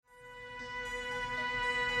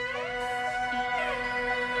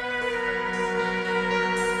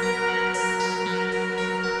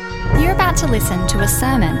about to listen to a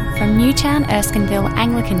sermon from Newtown, Erskineville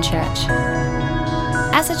Anglican Church.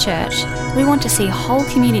 As a church, we want to see whole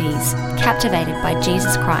communities captivated by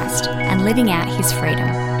Jesus Christ and living out his freedom.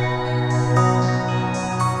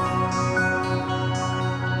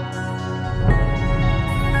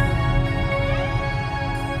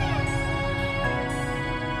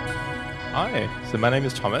 Hi, so my name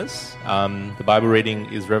is Thomas. The Bible reading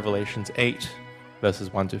is Revelations 8,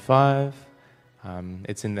 verses 1 to 5.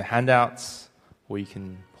 It's in the handouts, or you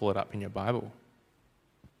can pull it up in your Bible.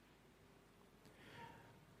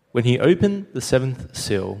 When he opened the seventh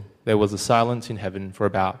seal, there was a silence in heaven for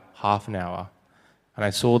about half an hour, and I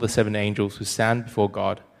saw the 7 angels who stand before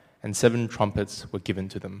God, and 7 trumpets were given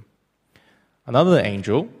to them. Another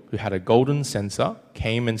angel, who had a golden censer,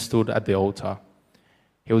 came and stood at the altar.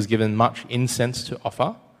 He was given much incense to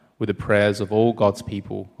offer, with the prayers of all God's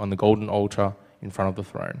people on the golden altar in front of the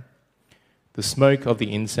throne. The smoke of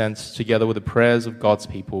the incense, together with the prayers of God's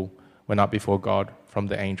people, went up before God from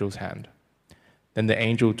the angel's hand. Then the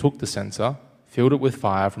angel took the censer, filled it with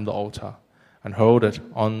fire from the altar, and hurled it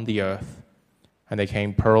on the earth. And there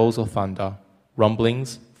came pearls of thunder,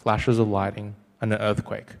 rumblings, flashes of lightning, and an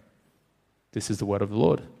earthquake. This is the word of the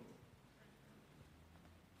Lord.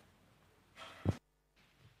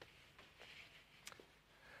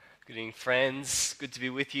 Good evening, friends. Good to be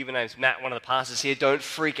with you. My name's Matt, one of the pastors here. Don't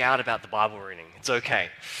freak out about the Bible reading. It's okay.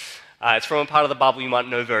 It's from a part of the Bible you might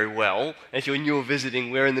know very well. And if you're new or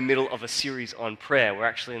visiting, we're in the middle of a series on prayer. We're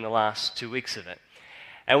actually in the last 2 weeks of it.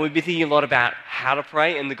 And we've been thinking a lot about how to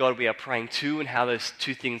pray and the God we are praying to and how those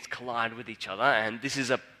two things collide with each other. And this is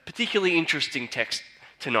a particularly interesting text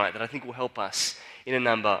tonight that I think will help us in a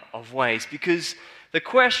number of ways, because the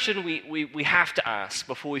question we have to ask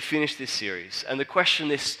before we finish this series, and the question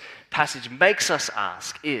this passage makes us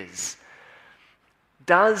ask is,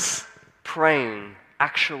 does praying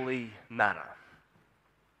actually matter?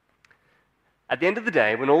 At the end of the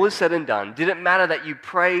day, when all is said and done, did it matter that you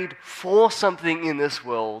prayed for something in this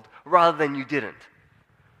world rather than you didn't?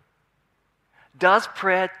 Does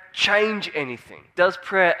prayer change anything? Does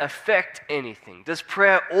prayer affect anything? Does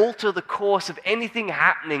prayer alter the course of anything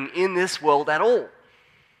happening in this world at all?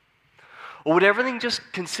 Or would everything just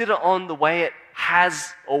consider on the way it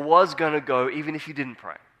has or was going to go even if you didn't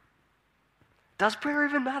pray? Does prayer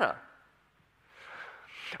even matter?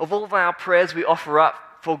 Of all of our prayers we offer up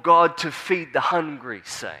for God to feed the hungry,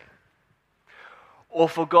 say, or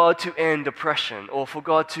for God to end oppression, or for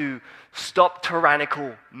God to stop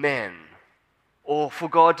tyrannical men, or for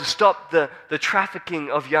God to stop the trafficking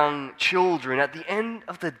of young children, at the end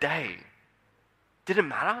of the day, did it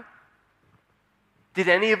matter? Did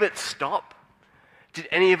any of it stop? Did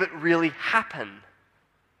any of it really happen?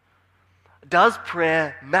 Does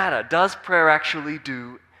prayer matter? Does prayer actually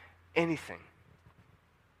do anything?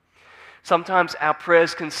 Sometimes our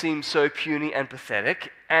prayers can seem so puny and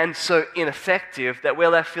pathetic and so ineffective that we're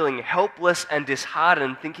left feeling helpless and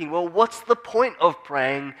disheartened, thinking, well, what's the point of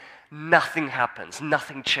praying? Nothing happens,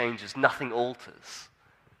 nothing changes, nothing alters.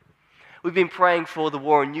 We've been praying for the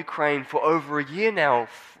war in Ukraine for over a year now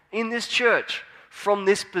in this church, from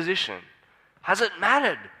this position. Has it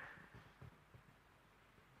mattered?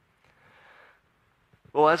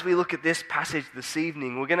 Well, as we look at this passage this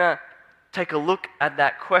evening, we're going to take a look at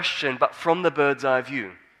that question, but from the bird's eye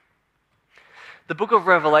view. The book of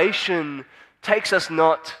Revelation takes us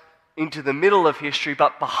not into the middle of history,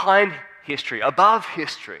 but behind history, above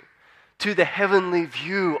history, to the heavenly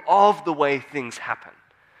view of the way things happen.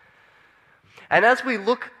 And as we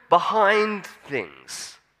look behind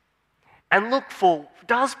things, and look for,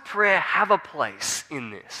 does prayer have a place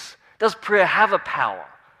in this? Does prayer have a power?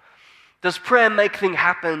 Does prayer make things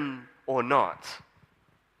happen or not?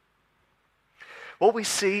 What we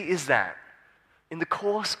see is that in the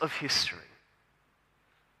course of history,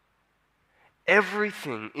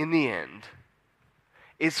 everything in the end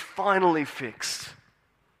is finally fixed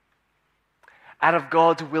out of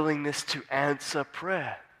God's willingness to answer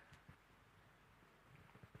prayer.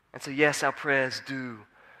 And so yes, our prayers do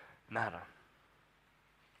matter.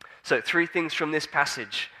 So 3 things from this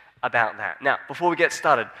passage about that. Now, before we get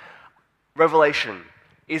started, Revelation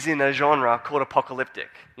is in a genre called apocalyptic.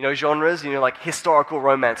 You know genres? You know, like historical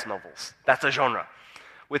romance novels. That's a genre,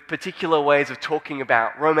 with particular ways of talking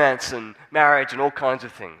about romance and marriage and all kinds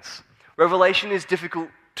of things. Revelation is difficult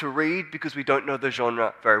to read because we don't know the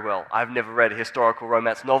genre very well. I've never read a historical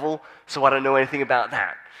romance novel, so I don't know anything about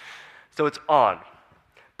that. So it's odd.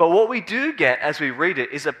 But what we do get as we read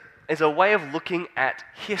it is a way of looking at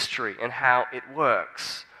history and how it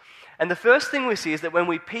works. And the first thing we see is that when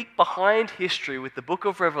we peek behind history with the book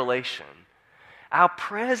of Revelation, our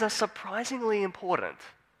prayers are surprisingly important.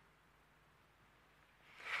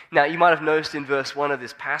 Now, you might have noticed in verse 1 of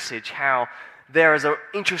this passage how there is an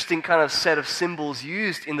interesting kind of set of symbols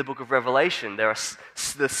used in the book of Revelation.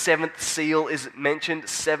 The seventh seal is mentioned,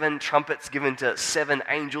 7 trumpets given to 7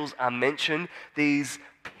 angels are mentioned. These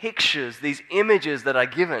pictures, these images that are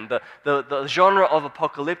given, the genre of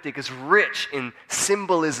apocalyptic is rich in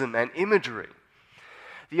symbolism and imagery.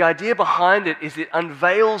 The idea behind it is it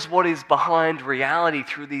unveils what is behind reality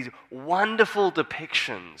through these wonderful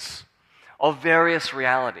depictions of various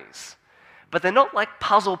realities. But they're not like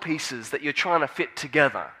puzzle pieces that you're trying to fit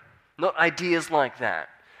together. Not ideas like that.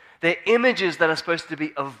 They're images that are supposed to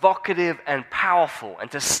be evocative and powerful and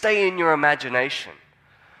to stay in your imagination.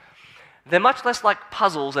 They're much less like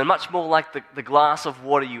puzzles and much more like the glass of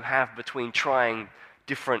water you have between trying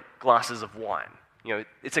different glasses of wine. You know,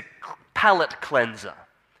 it's a palate cleanser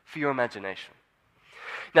for your imagination.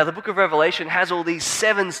 Now, the book of Revelation has all these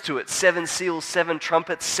 7s to it. 7 seals, 7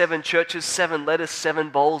 trumpets, 7 churches, 7 letters, 7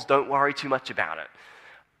 bowls. Don't worry too much about it.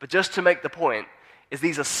 But just to make the point, is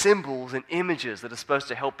these are symbols and images that are supposed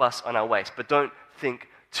to help us on our ways. But don't think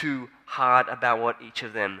too hard about what each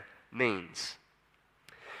of them means.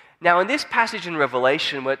 Now, in this passage in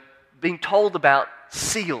Revelation, we're being told about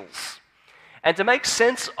seals. And to make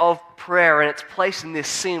sense of prayer and its place in this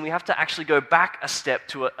scene, we have to actually go back a step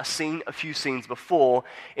to a few scenes before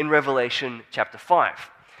in Revelation chapter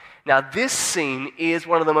 5. Now, this scene is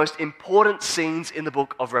one of the most important scenes in the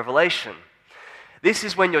book of Revelation. This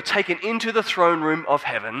is when you're taken into the throne room of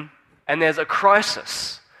heaven, and there's a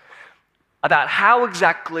crisis about how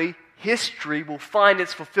exactly history will find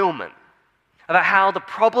its fulfillment, about how the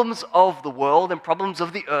problems of the world and problems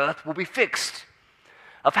of the earth will be fixed,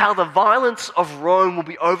 of how the violence of Rome will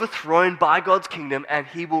be overthrown by God's kingdom and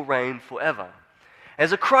he will reign forever.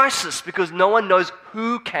 There's a crisis because no one knows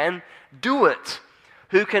who can do it,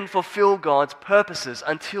 who can fulfill God's purposes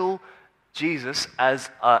until Jesus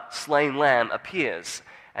as a slain lamb appears,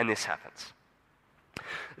 and this happens.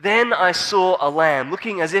 Then I saw a lamb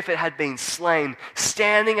looking as if it had been slain,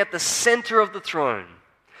 standing at the center of the throne,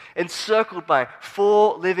 encircled by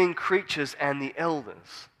 4 living creatures and the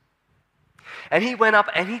elders. And he went up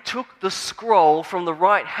and he took the scroll from the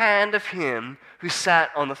right hand of him who sat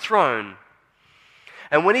on the throne.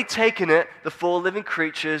 And when he'd taken it, the 4 living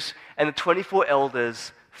creatures and the 24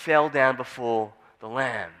 elders fell down before the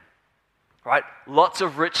Lamb. Right? Lots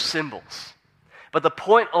of rich symbols. But the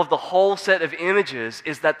point of the whole set of images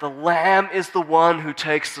is that the Lamb is the one who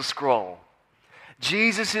takes the scroll.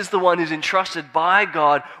 Jesus is the one who's entrusted by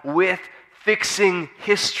God with fixing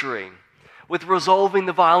history, with resolving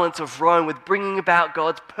the violence of Rome, with bringing about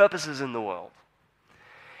God's purposes in the world.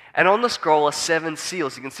 And on the scroll are 7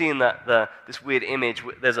 seals. You can see in this weird image,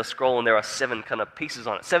 there's a scroll and there are 7 kind of pieces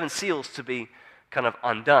on it. 7 seals to be kind of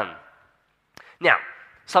undone. Now,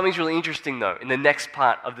 something's really interesting though in the next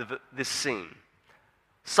part of this scene.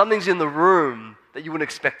 Something's in the room that you wouldn't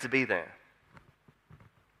expect to be there.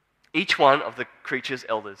 Each one of the creatures'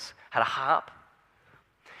 elders had a harp,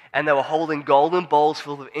 and they were holding golden bowls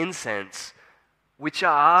full of incense, which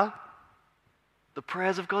are the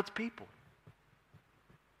prayers of God's people.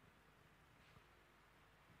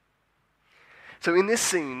 So in this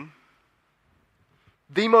scene,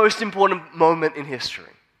 the most important moment in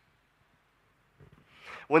history,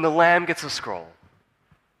 when the Lamb gets a scroll,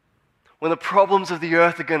 when the problems of the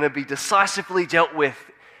earth are going to be decisively dealt with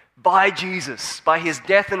by Jesus, by his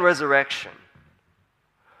death and resurrection,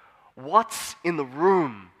 what's in the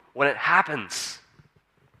room when it happens?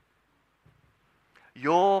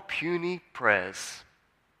 Your puny prayers.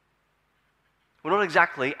 Well, not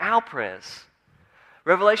exactly our prayers.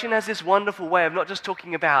 Revelation has this wonderful way of not just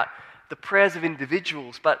talking about the prayers of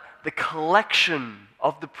individuals, but the collection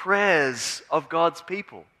of the prayers of God's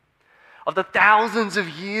people, of the thousands of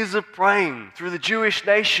years of praying through the Jewish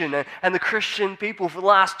nation and the Christian people for the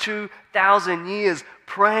last 2,000 years,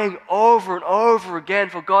 praying over and over again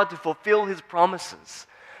for God to fulfill his promises,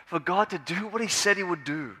 for God to do what he said he would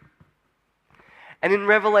do. And in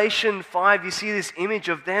Revelation 5, you see this image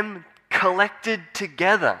of them collected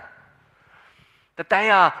together, that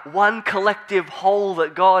they are one collective whole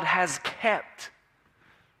that God has kept,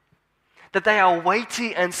 that they are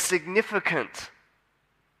weighty and significant,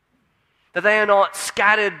 that they are not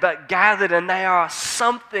scattered but gathered, and they are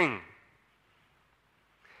something.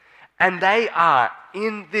 And they are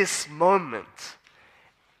in this moment,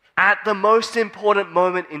 at the most important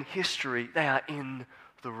moment in history, they are in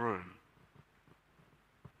the room.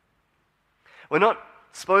 We're not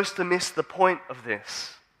supposed to miss the point of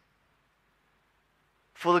this.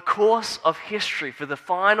 For the course of history, for the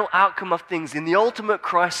final outcome of things, in the ultimate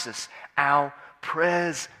crisis, our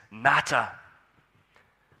prayers matter.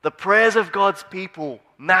 The prayers of God's people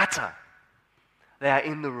matter. They are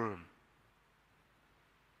in the room.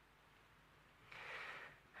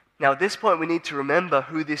 Now, at this point, we need to remember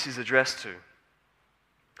who this is addressed to.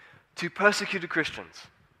 To persecuted Christians.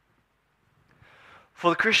 For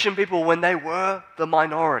the Christian people, when they were the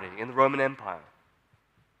minority in the Roman Empire,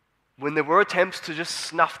 when there were attempts to just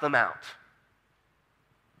snuff them out,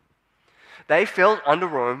 they felt under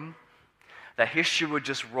Rome that history would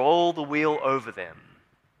just roll the wheel over them.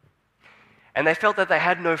 And they felt that they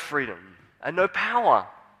had no freedom and no power,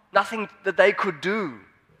 nothing that they could do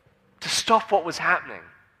to stop what was happening.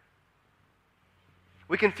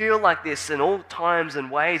 We can feel like this in all times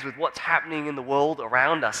and ways with what's happening in the world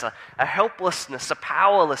around us, a helplessness, a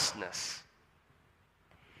powerlessness.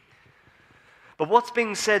 But what's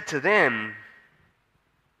being said to them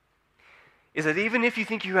is that even if you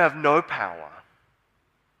think you have no power,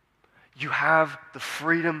 you have the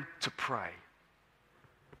freedom to pray.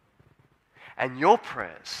 And your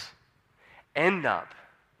prayers end up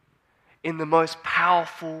in the most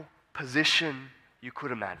powerful position you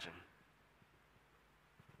could imagine.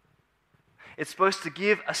 It's supposed to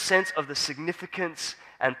give a sense of the significance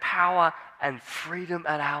and power and freedom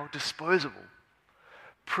at our disposal.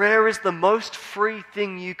 Prayer is the most free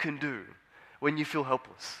thing you can do when you feel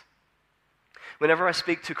helpless. Whenever I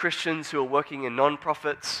speak to Christians who are working in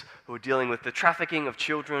non-profits, who are dealing with the trafficking of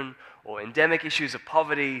children, or endemic issues of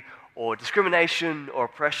poverty, or discrimination, or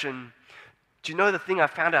oppression, do you know the thing I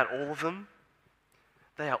found out all of them?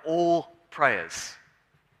 They are all prayers.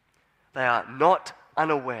 They are not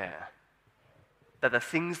unaware that the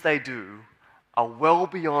things they do are well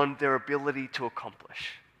beyond their ability to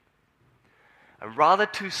accomplish. And rather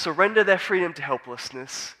to surrender their freedom to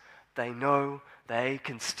helplessness, they know they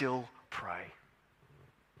can still pray.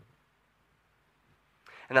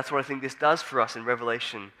 And that's what I think this does for us in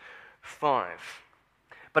Revelation 5.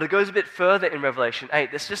 But it goes a bit further in Revelation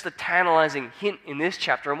 8. There's just a tantalizing hint in this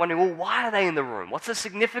chapter. I'm wondering, well, why are they in the room? What's the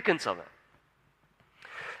significance of it?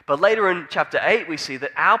 But later in chapter 8, we see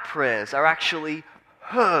that our prayers are actually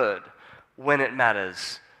heard when it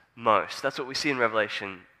matters most. That's what we see in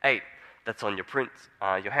Revelation 8. That's on your print,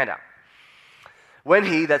 your handout. When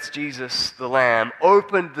he, that's Jesus, the Lamb,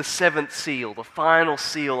 opened the seventh seal, the final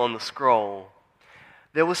seal on the scroll,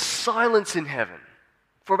 there was silence in heaven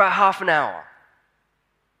for about half an hour.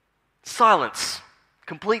 Silence,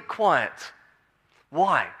 complete quiet.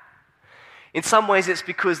 Why? In some ways it's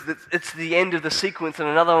because it's the end of the sequence and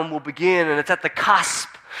another one will begin, and it's at the cusp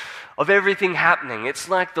of everything happening. It's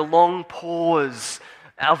like the long pause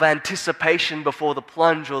of anticipation before the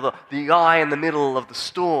plunge, or the eye in the middle of the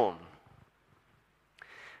storm.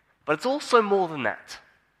 But it's also more than that.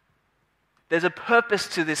 There's a purpose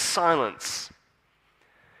to this silence.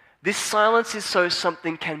 This silence is so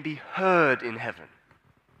something can be heard in heaven.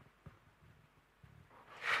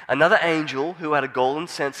 Another angel who had a golden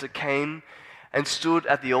censer came and stood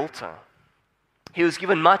at the altar. He was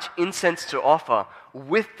given much incense to offer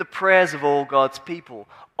with the prayers of all God's people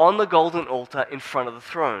on the golden altar in front of the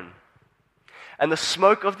throne. And the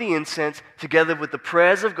smoke of the incense, together with the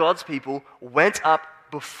prayers of God's people, went up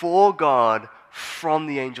before God from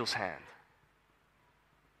the angel's hand.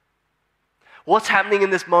 What's happening in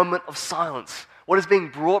this moment of silence? What is being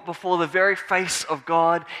brought before the very face of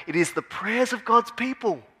God? It is the prayers of God's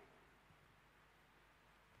people.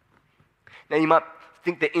 Now you might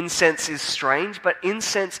think that incense is strange, but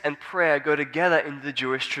incense and prayer go together in the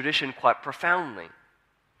Jewish tradition quite profoundly.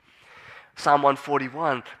 Psalm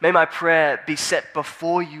 141, may my prayer be set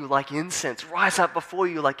before you like incense, rise up before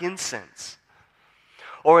you like incense.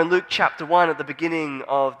 Or in Luke chapter 1, at the beginning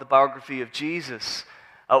of the biography of Jesus,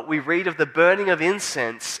 we read of the burning of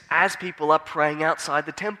incense as people are praying outside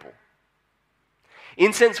the temple.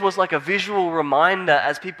 Incense was like a visual reminder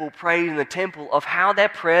as people prayed in the temple of how their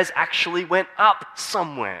prayers actually went up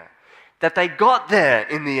somewhere, that they got there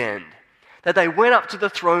in the end, that they went up to the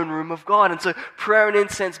throne room of God. And so prayer and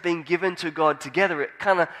incense being given to God together,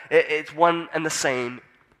 it's one and the same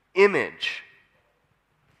image.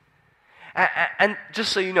 And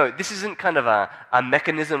just so you know, this isn't kind of a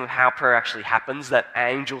mechanism of how prayer actually happens, that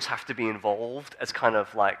angels have to be involved as kind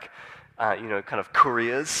of like, kind of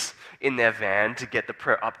couriers in their van to get the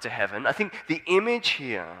prayer up to heaven. I think the image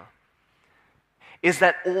here is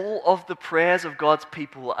that all of the prayers of God's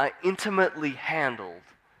people are intimately handled,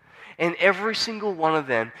 and every single one of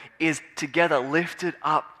them is together lifted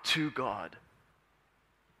up to God.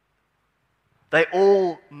 They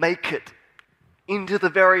all make it into the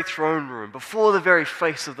very throne room, before the very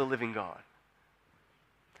face of the living God.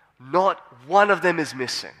 Not one of them is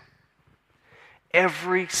missing.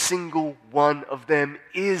 Every single one of them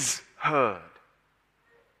is heard.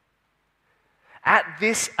 at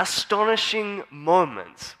this astonishing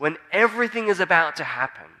moment when everything is about to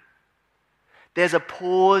happen, there's a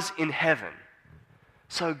pause in heaven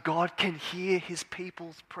so God can hear his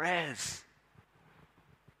people's prayers.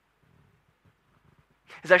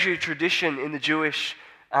 There's actually a tradition in the Jewish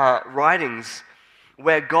writings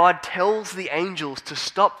where God tells the angels to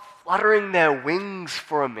stop fluttering their wings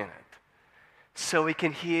for a minute so he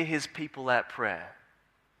can hear his people at prayer.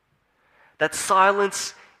 That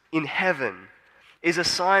silence in heaven is a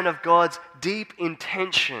sign of God's deep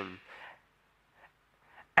intention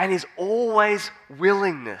and his always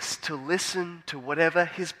willingness to listen to whatever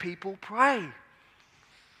his people pray.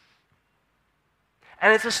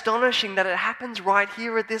 And it's astonishing that it happens right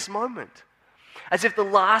here at this moment. As if the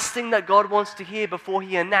last thing that God wants to hear before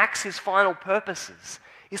he enacts his final purposes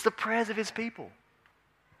is the prayers of his people.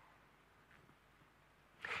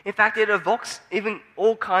 In fact, it evokes even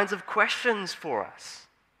all kinds of questions for us.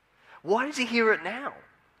 Why does he hear it now?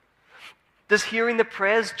 Does hearing the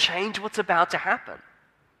prayers change what's about to happen?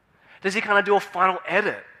 Does he kind of do a final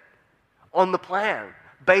edit on the plan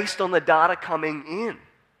based on the data coming in?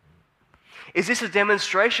 Is this a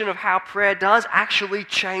demonstration of how prayer does actually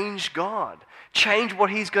change God? Change what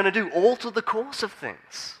he's going to do, alter the course of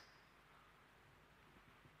things?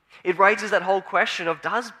 It raises that whole question of,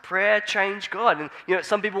 does prayer change God? And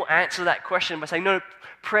some people answer that question by saying, no,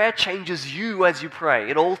 prayer changes you as you pray.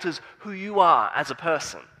 It alters who you are as a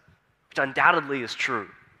person, which undoubtedly is true.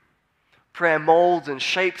 Prayer molds and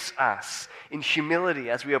shapes us in humility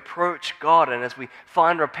as we approach God and as we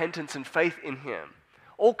find repentance and faith in him.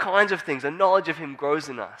 All kinds of things, a knowledge of him grows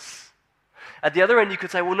in us. At the other end, you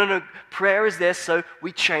could say, well, no, prayer is there so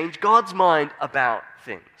we change God's mind about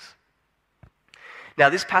things. Now,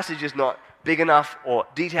 this passage is not big enough or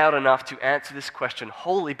detailed enough to answer this question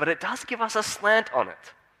wholly, but it does give us a slant on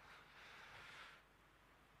it.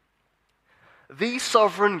 The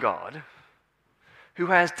sovereign God, who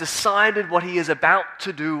has decided what he is about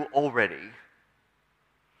to do already,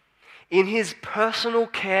 in his personal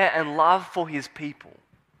care and love for his people,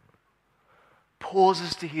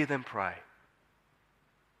 pauses to hear them pray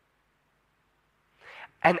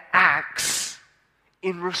and acts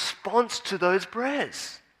in response to those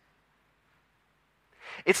prayers.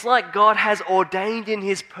 It's like God has ordained in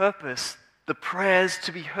his purpose the prayers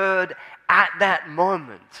to be heard at that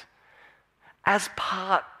moment as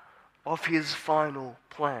part of his final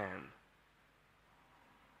plan.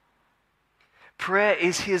 Prayer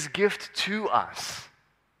is his gift to us,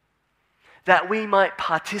 that we might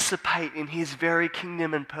participate in his very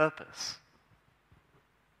kingdom and purpose.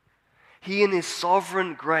 He, in his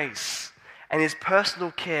sovereign grace and his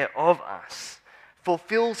personal care of us,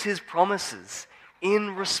 fulfills his promises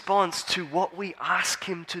in response to what we ask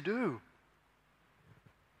him to do.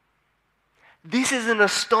 This is an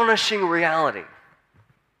astonishing reality.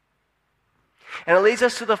 And it leads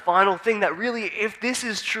us to the final thing, that really, if this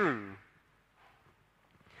is true,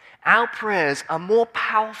 our prayers are more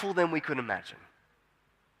powerful than we could imagine.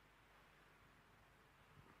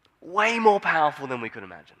 Way more powerful than we could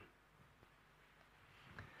imagine.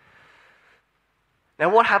 Now,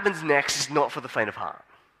 what happens next is not for the faint of heart.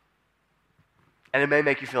 And it may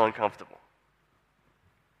make you feel uncomfortable.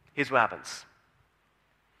 Here's what happens.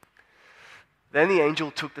 Then the angel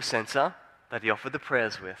took the censer that he offered the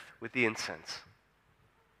prayers with the incense,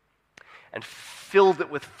 and filled it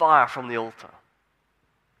with fire from the altar,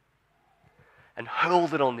 and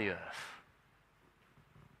hurled it on the earth.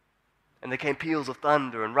 And there came peals of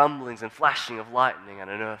thunder and rumblings and flashing of lightning and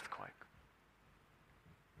an earthquake.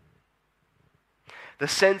 The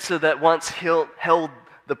censer that once held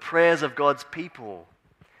the prayers of God's people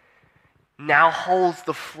now holds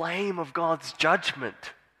the flame of God's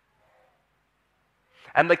judgment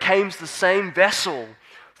and becomes the same vessel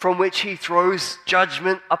from which he throws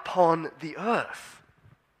judgment upon the earth.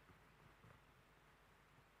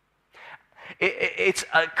 It's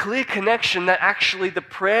a clear connection that actually the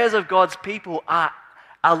prayers of God's people are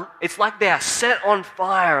it's like they are set on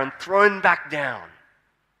fire and thrown back down.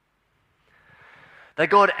 That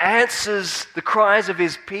God answers the cries of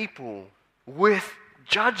his people with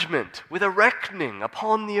judgment, with a reckoning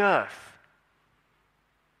upon the earth.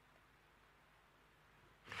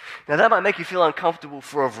 Now that might make you feel uncomfortable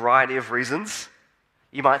for a variety of reasons.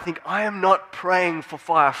 You might think, I am not praying for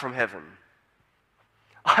fire from heaven.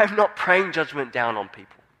 I'm not praying judgment down on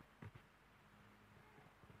people.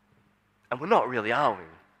 And we're not really, are we?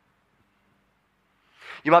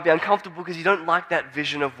 You might be uncomfortable because you don't like that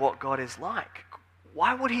vision of what God is like.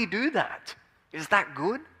 Why would he do that? Is that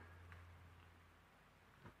good?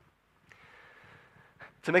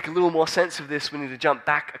 To make a little more sense of this, we need to jump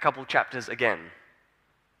back a couple chapters again.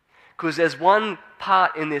 Because there's one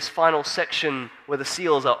part in this final section where the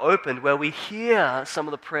seals are opened where we hear some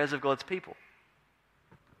of the prayers of God's people.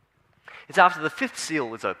 It's after the fifth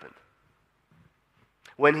seal is opened.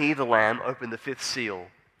 When he, the Lamb, opened the fifth seal,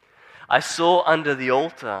 I saw under the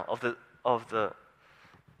altar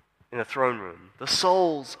in the throne room the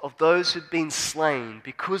souls of those who'd been slain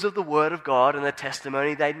because of the word of God and the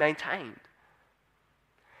testimony they'd maintained.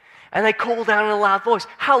 And they called out in a loud voice,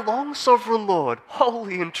 "How long, sovereign Lord,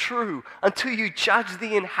 holy and true, until you judge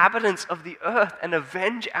the inhabitants of the earth and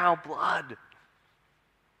avenge our blood?"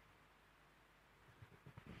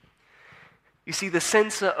 You see, the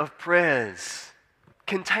censer of prayers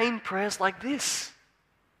contain prayers like this.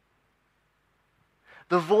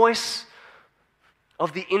 The voice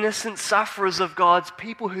of the innocent sufferers of God's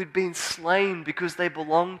people who'd been slain because they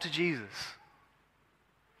belonged to Jesus.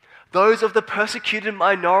 Those of the persecuted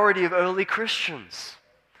minority of early Christians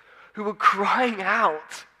who were crying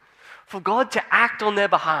out for God to act on their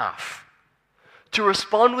behalf, to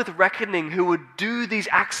respond with reckoning, who would do these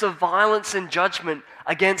acts of violence and judgment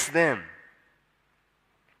against them.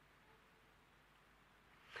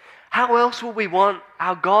 How else will we want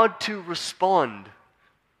our God to respond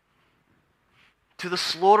to the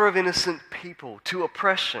slaughter of innocent people, to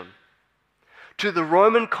oppression, to the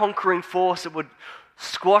Roman conquering force that would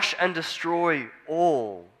squash and destroy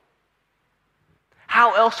all?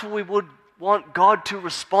 How else will we want God to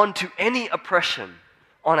respond to any oppression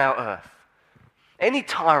on our earth? Any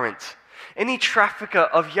tyrant, any trafficker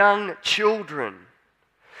of young children,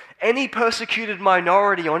 any persecuted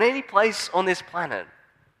minority on any place on this planet,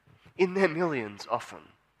 in their millions often.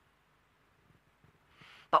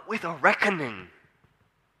 But with a reckoning,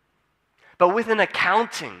 but with an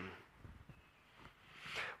accounting,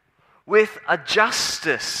 with a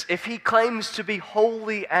justice, if he claims to be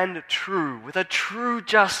holy and true, with a true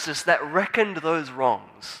justice that reckoned those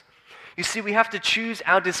wrongs. You see, we have to choose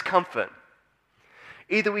our discomfort.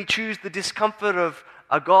 Either we choose the discomfort of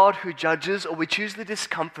a God who judges, or we choose the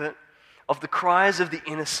discomfort of the cries of the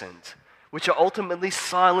innocent, which are ultimately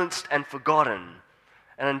silenced and forgotten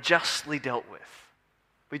and unjustly dealt with.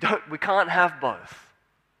 We can't have both.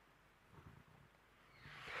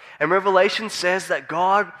 And Revelation says that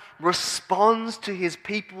God responds to his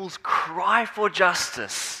people's cry for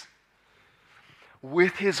justice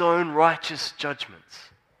with his own righteous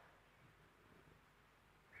judgments.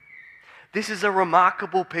 This is a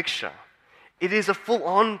remarkable picture. It is a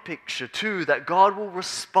full-on picture, too, that God will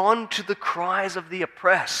respond to the cries of the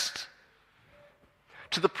oppressed,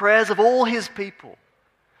 to the prayers of all his people,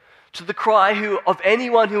 to the cry of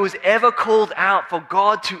anyone who has ever called out for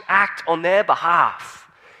God to act on their behalf.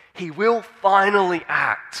 He will finally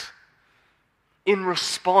act in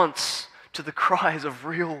response to the cries of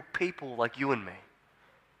real people like you and me.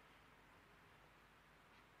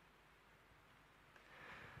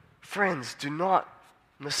 Friends, do not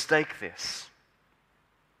mistake this.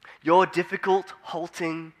 Your difficult,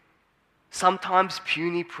 halting, sometimes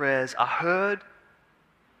puny prayers are heard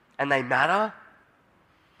and they matter.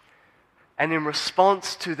 And in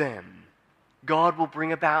response to them, God will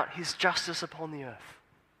bring about his justice upon the earth.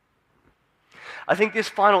 I think this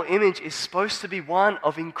final image is supposed to be one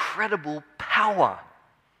of incredible power,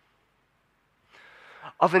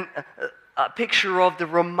 of a picture of the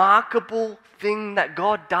remarkable thing that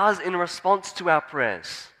God does in response to our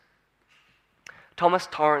prayers. Thomas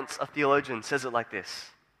Torrance, a theologian, says it like this: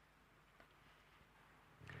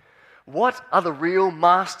 what are the real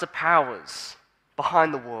master powers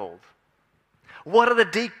behind the world? What are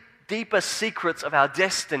the deeper secrets of our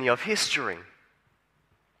destiny, of history?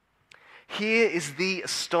 Here is the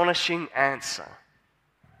astonishing answer: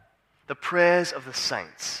 the prayers of the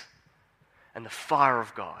saints and the fire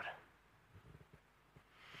of God.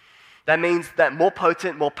 That means that more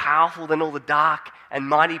potent, more powerful than all the dark and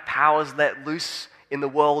mighty powers let loose in the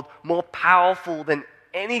world, more powerful than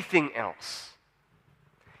anything else,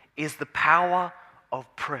 is the power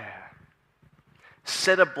of prayer,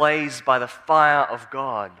 set ablaze by the fire of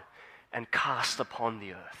God and cast upon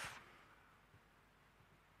the earth.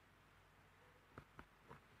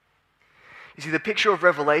 You see, the picture of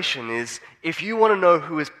Revelation is, if you want to know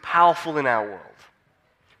who is powerful in our world,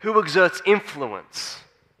 who exerts influence,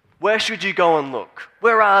 where should you go and look?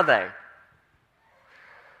 Where are they?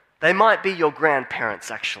 They might be your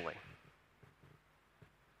grandparents, actually.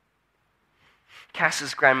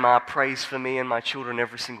 Cass's grandma prays for me and my children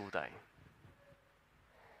every single day.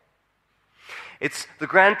 It's the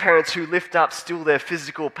grandparents who lift up still their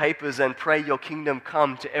physical papers and pray your kingdom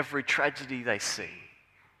come to every tragedy they see,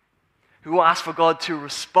 who ask for God to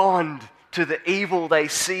respond to the evil they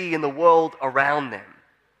see in the world around them.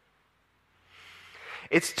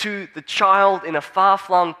 It's to the child in a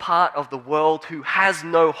far-flung part of the world who has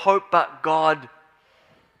no hope but God.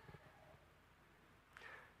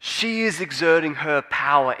 She is exerting her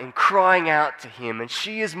power in crying out to him, and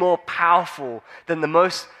she is more powerful than the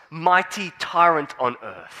most mighty tyrant on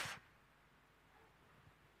earth.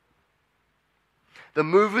 The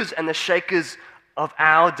movers and the shakers of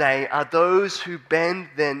our day are those who bend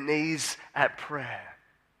their knees at prayer.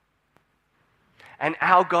 And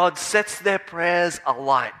our God sets their prayers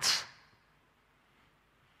alight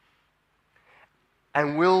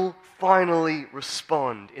and will finally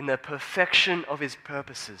respond in the perfection of his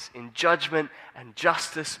purposes, in judgment and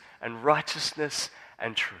justice and righteousness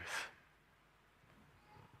and truth.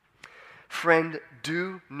 Friend,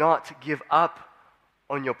 do not give up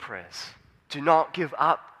on your prayers. Do not give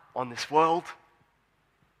up on this world.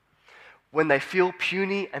 When they feel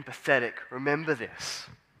puny and pathetic, remember this.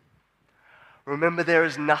 Remember, there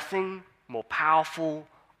is nothing more powerful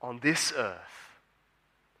on this earth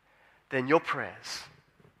than your prayers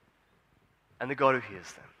and the God who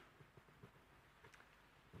hears them.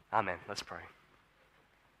 Amen. Let's pray.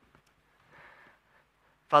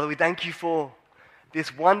 Father, we thank you for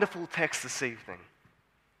this wonderful text this evening.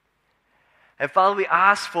 And Father, we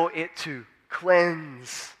ask for it to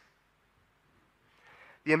cleanse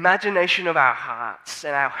the imagination of our hearts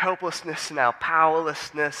and our helplessness and our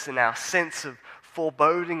powerlessness and our sense of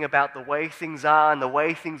foreboding about the way things are and the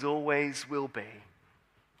way things always will be.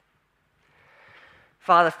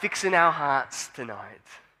 Father, fix in our hearts tonight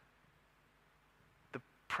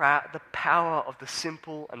the power of the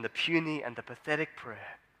simple and the puny and the pathetic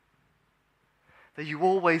prayer that you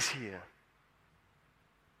always hear.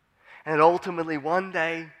 And ultimately one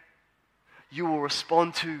day you will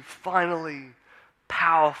respond to finally,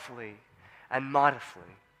 powerfully and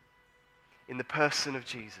mightily in the person of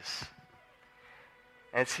Jesus.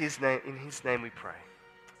 And it's in his name we pray.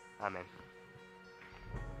 Amen.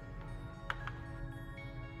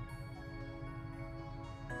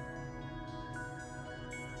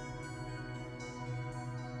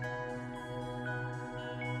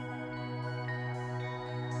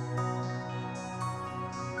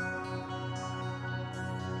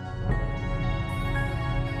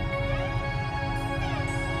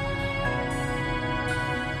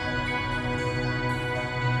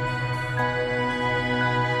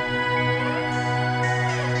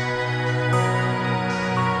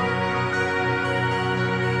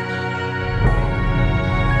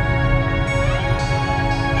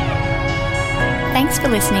 Thanks for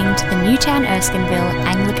listening to the Newtown Erskineville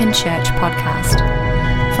Anglican Church podcast.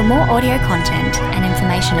 For more audio content and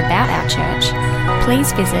information about our church,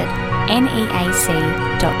 please visit neac.com.au.